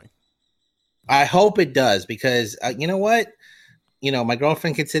that's coming. I hope it does because you know what? My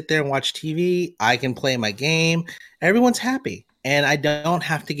girlfriend can sit there and watch TV. I can play my game. Everyone's happy, and I don't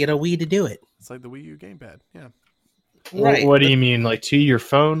have to get a Wii to do it. It's like the Wii U gamepad. Yeah. Right. What do you mean, like to your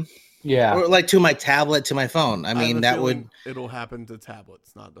phone? Yeah, or like to my tablet, to my phone. I mean, it'll happen to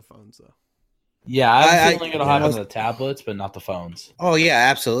tablets, not the phones, though. Yeah, I have a feeling it'll happen to the tablets, but not the phones. Oh yeah,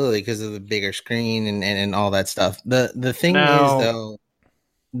 absolutely, because of the bigger screen and all that stuff. The thing is though,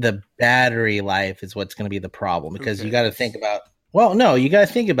 the battery life is what's going to be the problem because you got to think about. Well, no, you got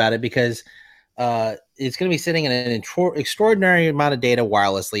to think about it because it's going to be sitting in an extraordinary amount of data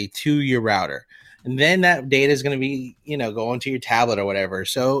wirelessly to your router. And then that data is going to be, going to your tablet or whatever.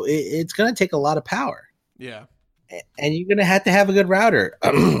 So it's going to take a lot of power. Yeah. and you're gonna have to have a good router.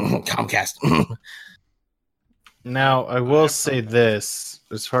 Comcast. Now, I will say this,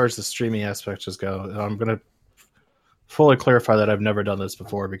 as far as the streaming aspects go, I'm going to fully clarify that I've never done this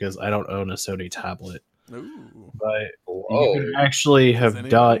before because I don't own a Sony tablet. Ooh. But you can actually have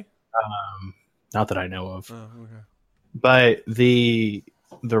done, not that I know of, okay. but the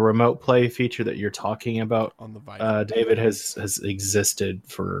remote play feature that you're talking about, On the Vita. David, has existed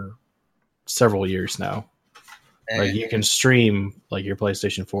for several years now. Like you can stream like your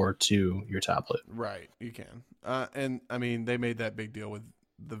PlayStation 4 to your tablet. Right, you can. And I mean, they made that big deal with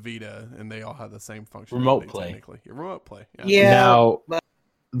the Vita, and they all have the same function. Remote play. Technically, remote play. Yeah. Now,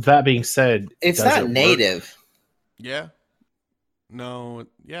 that being said, it's not native. Yeah. No.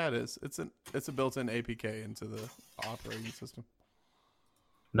 Yeah, it is. It's a built-in APK into the operating system.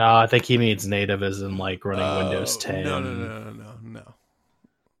 No, I think he means native as in like running Windows 10. No.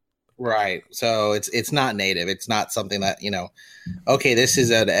 Right. So it's not native. It's not something that, okay, this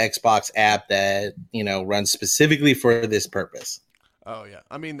is an Xbox app that, runs specifically for this purpose. Oh, yeah.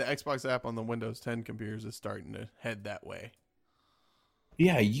 I mean, the Xbox app on the Windows 10 computers is starting to head that way.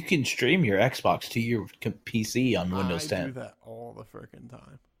 Yeah, you can stream your Xbox to your PC on Windows 10. I do that all the freaking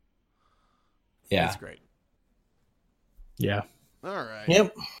time. Yeah. That's great. Yeah. All right.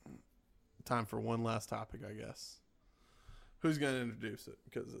 Yep. Time for one last topic, I guess. Who's going to introduce it?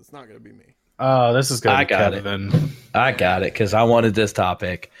 Because it's not going to be me. Oh, this is going to be Kevin. I got it because I wanted this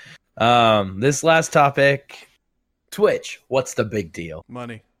topic. This last topic, Twitch. What's the big deal?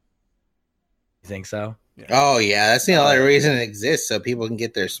 Money. You think so? Yeah. Oh, yeah. That's the only reason it exists, so people can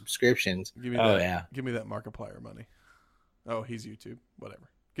get their subscriptions. Give me that, Give me that Markiplier money. Oh, he's YouTube.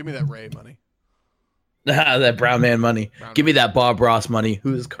 Whatever. Give me that Ray money. That brown man money. Give me that Bob Ross money,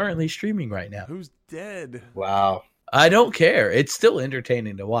 who is currently streaming right now. Who's dead? Wow. I don't care. It's still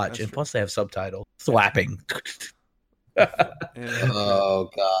entertaining to watch. That's and true. plus they have subtitles. Slapping. Oh,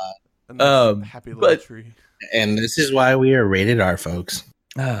 God. Happy little tree. And this is why we are rated R, folks.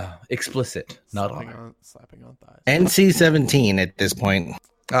 Explicit, not R. Slapping on thighs. NC-17 at this point.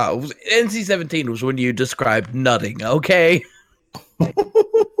 NC-17 was when you described nutting, okay?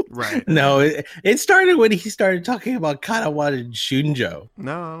 Right. No, it started when he started talking about Katawa and Shunjo.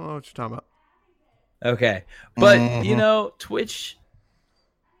 No, I don't know what you're talking about. Okay. But, Twitch,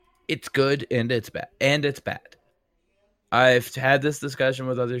 it's good and it's bad. I've had this discussion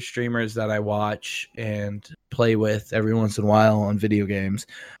with other streamers that I watch and play with every once in a while on video games.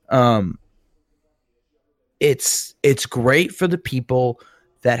 It's great for the people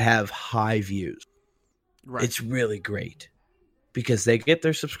that have high views. Right. It's really great because they get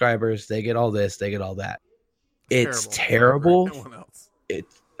their subscribers, they get all this, they get all that. It's terrible. For everyone else.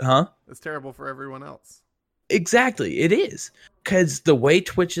 It's terrible for everyone else. Exactly, it is. Because the way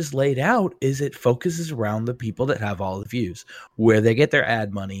Twitch is laid out is it focuses around the people that have all the views, where they get their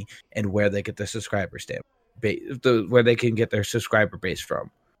ad money and where they get their subscriber where they can get their subscriber base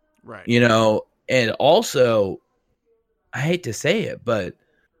from. Right. And also, I hate to say it, but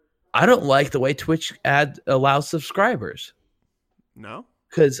I don't like the way Twitch ad allows subscribers. No?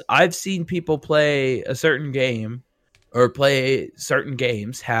 Because I've seen people play a certain game or play certain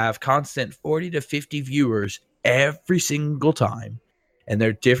games have constant 40 to 50 viewers every single time, and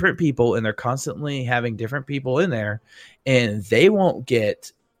they're different people and they're constantly having different people in there, and they won't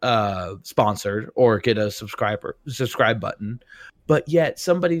get sponsored or get a subscribe button, but yet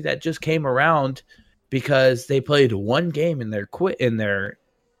somebody that just came around because they played one game and they're quote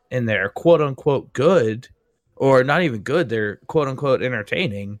unquote good, or not even good, they're quote unquote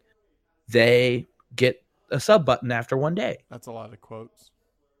entertaining, they get a sub button after one day. That's a lot of quotes.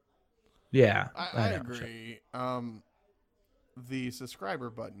 Yeah, I agree. The subscriber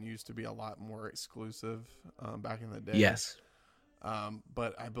button used to be a lot more exclusive back in the day. Yes.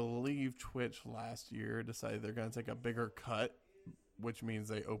 But I believe Twitch last year decided they're going to take a bigger cut, which means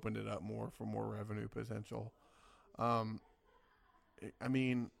they opened it up more for more revenue potential. I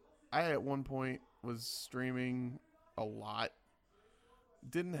mean, I at one point was streaming a lot.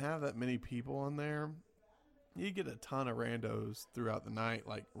 Didn't have that many people on there. You get a ton of randos throughout the night,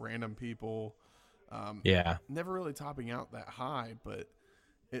 like random people. Never really topping out that high, but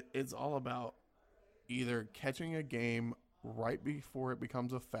it's all about either catching a game right before it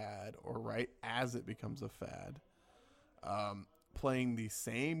becomes a fad or right as it becomes a fad. Playing the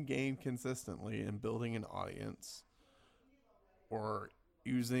same game consistently and building an audience, or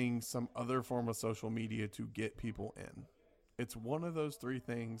using some other form of social media to get people in. It's one of those three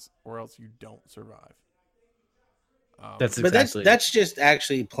things, or else you don't survive. That's just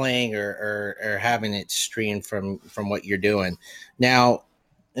actually playing or having it streamed from what you're doing. Now,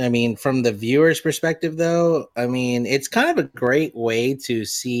 I mean, from the viewer's perspective, though, I mean, it's kind of a great way to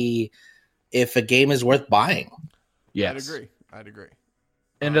see if a game is worth buying. Yes. I'd agree.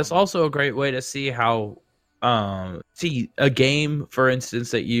 And it's also a great way to see how, see a game, for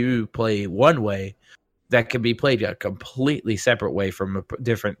instance, that you play one way that can be played a completely separate way from a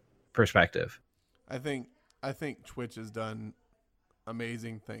different perspective. I think Twitch has done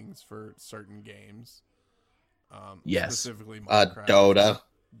amazing things for certain games. Yes. Specifically Minecraft,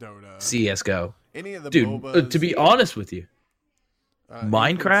 Dota, CS:GO. any of the Dude, MOBAs. to be honest with you,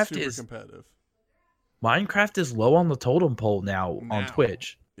 Minecraft super is competitive. Minecraft is low on the totem pole now on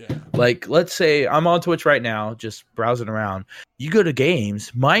Twitch. Yeah. Like, let's say I'm on Twitch right now, just browsing around. You go to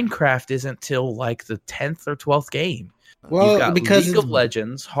games, Minecraft isn't till like the 10th or 12th game. Well, You've got because League of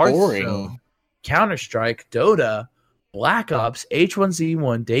Legends, Hearthstone, Counter-Strike, Dota, Black Ops,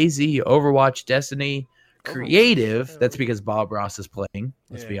 H1Z1, DayZ, Overwatch, Destiny, Creative. That's because Bob Ross is playing.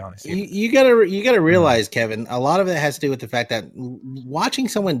 Let's be honest. You gotta realize, Kevin, a lot of it has to do with the fact that watching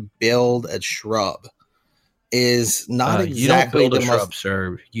someone build a shrub is not exactly you don't build the a shrub, most,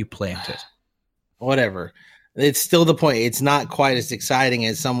 sir. You plant it. whatever. It's still the point. It's not quite as exciting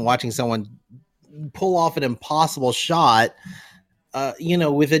as watching someone pull off an impossible shot,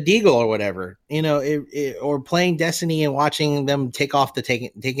 with a deagle or whatever, or playing Destiny and watching them taking down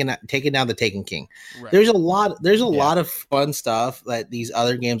the Taken King. Right. There's a lot of fun stuff that these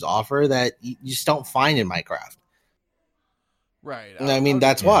other games offer that you just don't find in Minecraft. Right.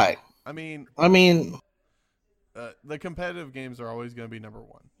 That's why. I mean, the competitive games are always going to be number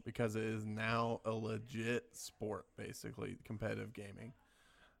one because it is now a legit sport, basically competitive gaming.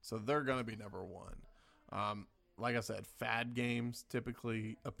 So they're going to be number one. Like I said, fad games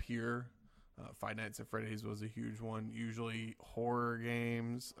typically appear. Five Nights at Freddy's was a huge one. Usually horror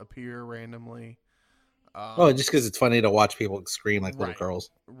games appear randomly. Just because it's funny to watch people scream like little girls.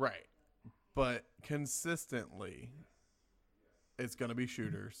 Right. But consistently, it's going to be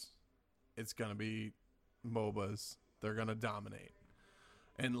shooters. It's going to be MOBAs. They're going to dominate.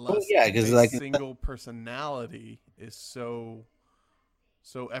 Unless a single personality is so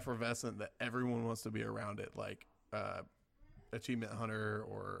effervescent that everyone wants to be around it, like Achievement Hunter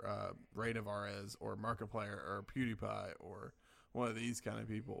or Raid of Ares or Markiplier or PewDiePie or one of these kind of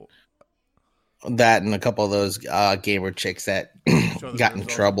people. That and a couple of those gamer chicks that got in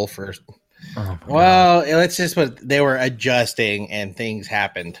trouble for. Let's just put they were adjusting and things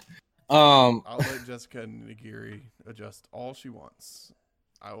happened. I'll let Jessica Nigiri adjust all she wants.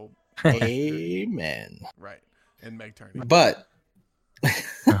 I will. Amen. Right, and Meg Turney. But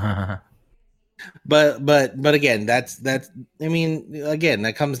again, that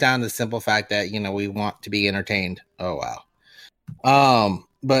comes down to the simple fact that we want to be entertained. Oh wow.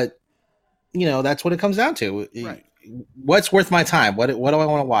 But that's what it comes down to. Right. What's worth my time? What do I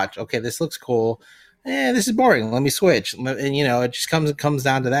want to watch? Okay, this looks cool. This is boring. Let me switch. And it just comes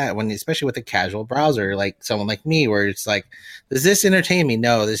down to that especially with a casual browser, like someone like me, where it's like, does this entertain me?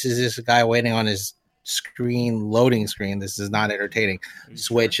 No, this is just a guy waiting on his loading screen. This is not entertaining.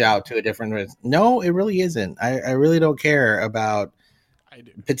 Switch out to a different. No, it really isn't. I really don't care about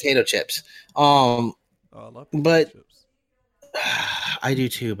potato chips. I love potato chips. I do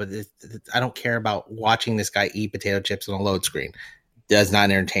too, but I don't care about watching this guy eat potato chips on a load screen. Does not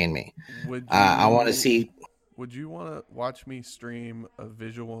entertain me. I want to see. Would you want to watch me stream a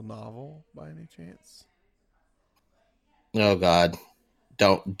visual novel by any chance? Oh God!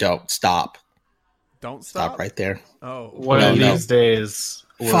 Don't stop. Don't stop right there. Oh, one of these days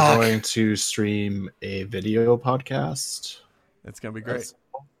we're going to stream a video podcast. It's gonna be great.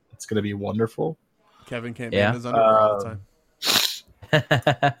 It's gonna be wonderful. Kevin can't be in his underwear all the time.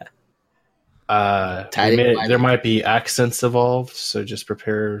 There might be accents involved, so just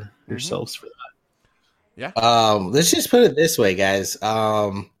prepare yourselves for that. Yeah. Let's just put it this way, guys.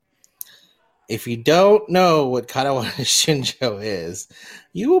 If you don't know what Katawana Shinjo is,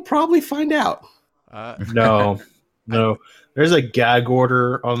 you will probably find out. No. There's a gag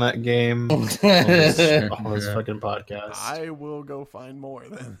order on that game on this fucking podcast. I will go find more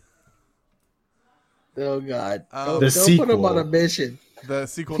then. Oh God! The don't sequel. Put him on a mission. The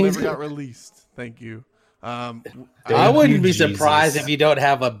sequel never got released. Thank you. I wouldn't be surprised if you don't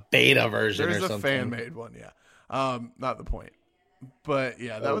have a beta version or something. There's a fan-made one, yeah. Not the point. But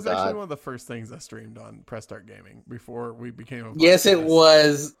yeah, that was actually one of the first things I streamed on Press Start Gaming before we became a podcast. Yes, it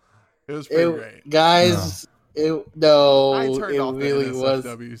was. It was pretty great. Guys, I turned off really the was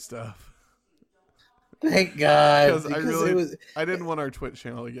NSFW stuff. Thank God. Because I didn't want our Twitch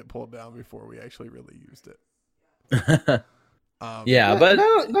channel to get pulled down before we actually really used it. Yeah, but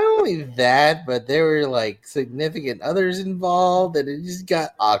no, only that, but there were like significant others involved, and it just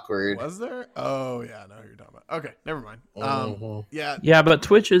got awkward. Was there? Oh yeah, I know who you're talking about. Okay, never mind. Yeah, Yeah, but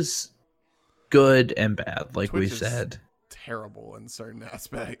Twitch is good and bad, like Twitch we is said. terrible in certain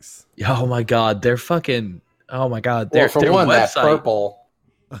aspects. Oh my god, they're fucking. Oh my god, Well, their for one, that website purple,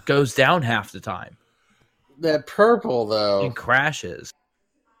 goes down half the time that purple though. and crashes.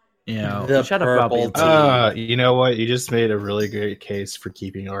 You know, The shut up about being purple cheap. You know what? You just made a really great case for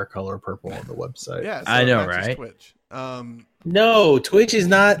keeping our color purple on the website. Yeah, I know, it matches right? Twitch. No, Twitch is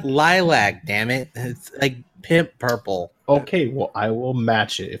not lilac. Damn it! It's like pimp purple. Okay, well, I will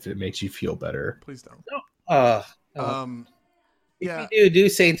match it if it makes you feel better. Please don't. Uh, Yeah, if you do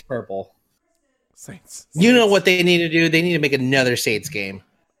Saints purple. Saints. You know what they need to do? They need to make another Saints game.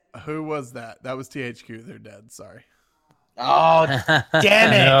 Who was that? That was THQ. They're dead. Sorry. Oh,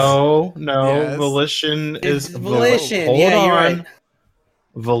 damn it! No, Yes. Volition It's is Volition. Hold Yeah, you're on. right.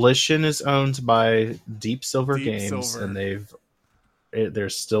 Volition is owned by Deep Silver Deep Games, Silver. and they're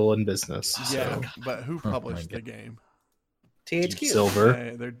still in business. Yeah, So. but who published the game? Deep THQ.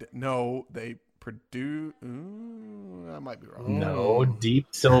 Silver. No, they produce. I might be wrong. No, Deep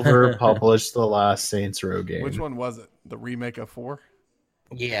Silver published the last Saints Row game. Which one was it? The remake of 4?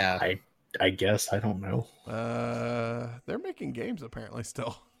 Yeah. I guess I don't know. They're making games apparently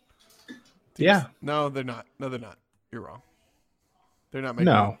still. Yeah. No, they're not. No, they're not. You're wrong. They're not making.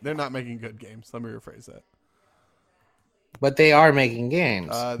 No. They're not making good games. Let me rephrase that. But they are making games.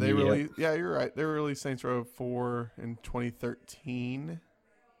 They Yep. released. Yeah, you're right. They released Saints Row 4 in 2013.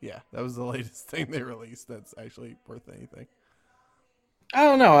 Yeah, that was the latest thing they released. That's actually worth anything. I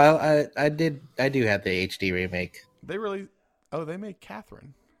don't know. I do have the HD remake. They released. Oh, they made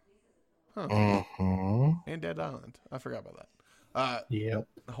Catherine. Huh. Mm-hmm. And Dead Island. I forgot about that. Yep.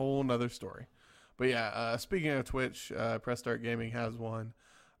 A whole nother story. But yeah, speaking of Twitch, Press Start Gaming has one.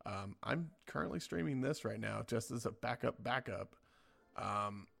 I'm currently streaming this right now just as a backup.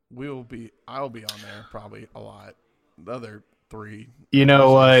 I'll be on there probably a lot. The other 3. You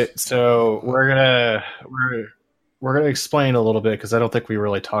know what? So we're gonna explain a little bit because I don't think we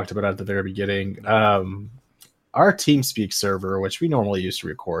really talked about it at the very beginning. Our TeamSpeak server, which we normally use to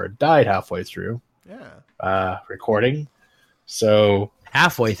record, died halfway through recording. So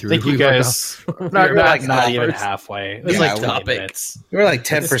halfway through. thank you guys. not even halfway. It was Yeah, like 20 topic. minutes. We were like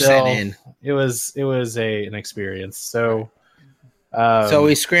 10% Still, in. It was an experience. So So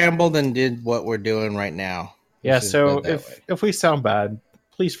we scrambled and did what we're doing right now. yeah. Let's just So put it that way. if we sound bad,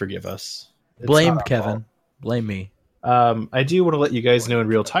 please forgive us. It's Blame not our Kevin. fault. Blame me. I do want to let you guys know in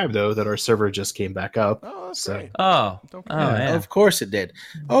real time though that our server just came back up. Oh, that's So- great. Oh, Don't oh, forget. yeah. Of course it did.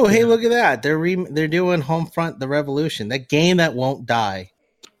 Oh, hey, look at that. They're doing Homefront: The Revolution, that game that won't die.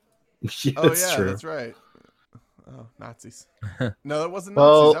 Yeah, Oh, that's yeah, true. that's right. Oh, Nazis. No, that wasn't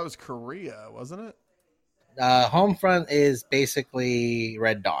Well- Nazis. That was Korea, wasn't it? Homefront is basically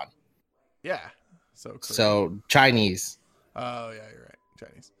Red Dawn. Yeah. So Korea. So Chinese. Oh, yeah, you're right.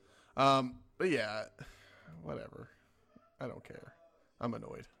 Chinese. But yeah, whatever. I don't care. I'm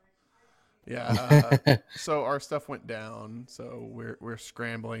annoyed. Yeah. So our stuff went down. So we're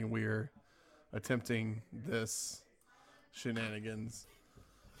scrambling. We're attempting this shenanigans.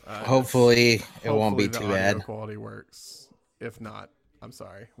 Hopefully, it won't be the too audio bad. Quality works. If not, I'm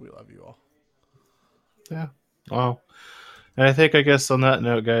sorry. We love you all. Yeah. Well, and I guess on that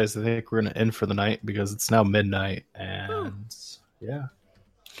note, guys, I think we're gonna end for the night because it's now midnight, and yeah.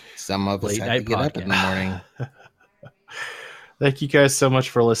 Some of us Late have night to get up in the podcast. morning. Thank you guys so much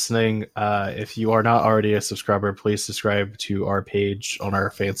for listening. If you are not already a subscriber, please subscribe to our page on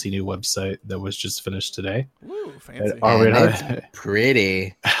our fancy new website that was just finished today. Woo, fancy. Are we And not it's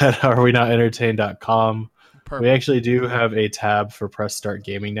pretty. at arewenotentertained.com? Perfect. We actually do have a tab for Press Start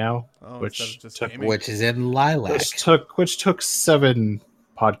Gaming now, Oh, which instead of just took- gaming? Which is in lilac. which took 7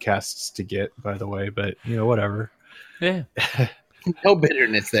 podcasts to get, by the way, but whatever. Yeah. No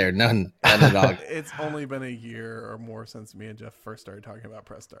bitterness there. None at all. It's only been a year or more since me and Jeff first started talking about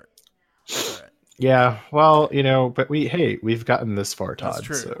Press Start. That's all right. Yeah, well, but we've gotten this far, Todd. That's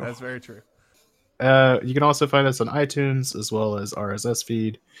true. So. That's very true. You can also find us on iTunes as well as RSS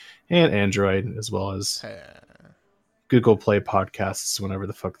feed and Android as well as Google Play Podcasts whenever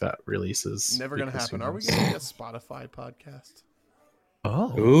the fuck that releases. Never gonna because happen. who Are we knows? gonna get a Spotify podcast?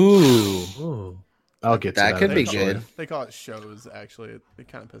 Oh. Ooh. Ooh. I'll get to That that. could be eventually. good. They call it shows. Actually, it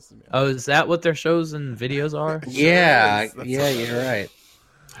kind of pisses me off. Oh, is that what their shows and videos are? Yeah, is. That's yeah, what you're it is. right.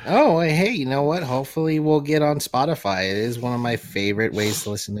 Oh, hey, you know what? Hopefully we'll get on Spotify. It is one of my favorite ways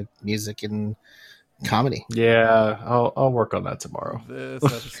to listen to music and comedy. Yeah, I'll work on that tomorrow. This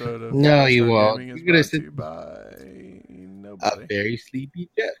episode of No, Press you Start won't. Gaming is You're gonna brought to sit- you by A nobody. very sleepy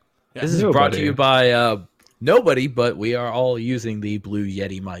Jeff. Yeah. This is brought to you by nobody, but we are all using the Blue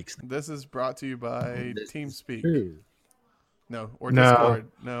Yeti mics. This is brought to you by TeamSpeak. True. No, or No.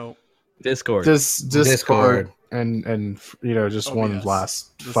 Discord. No. Discord. Discord and just one OBS.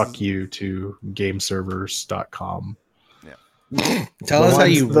 last This fuck is- you to gameservers.com. Tell The us how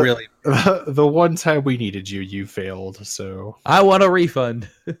ones you that- really. The one time we needed you failed. So I want a refund.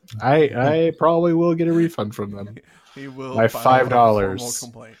 I probably will get a refund from them. He will My file a $5. formal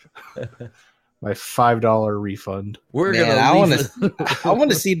complaint. My $5 refund. We're Man, gonna. I want leave to. I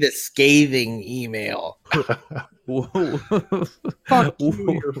want to see the scathing email. Fuck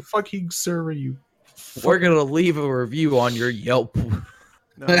you, your fucking server, you. We're gonna leave a review on your Yelp.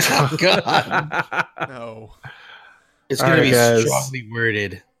 No. Oh, God. No. It's All going to right, be guys. strongly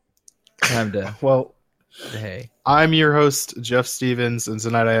worded. Time to. Well, Hey, I'm your host, Jeff Stevens, and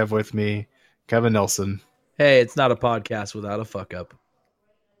tonight I have with me Kevin Nelson, it's not a podcast without a fuck up.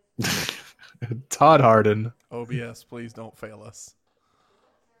 Todd Harden, OBS, please don't fail us.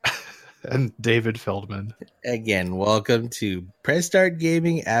 and David Feldman. Again, welcome to Press Start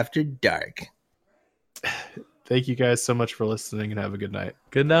Gaming After Dark. Thank you guys so much for listening and have a good night.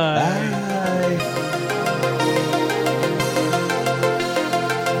 Good night. Bye.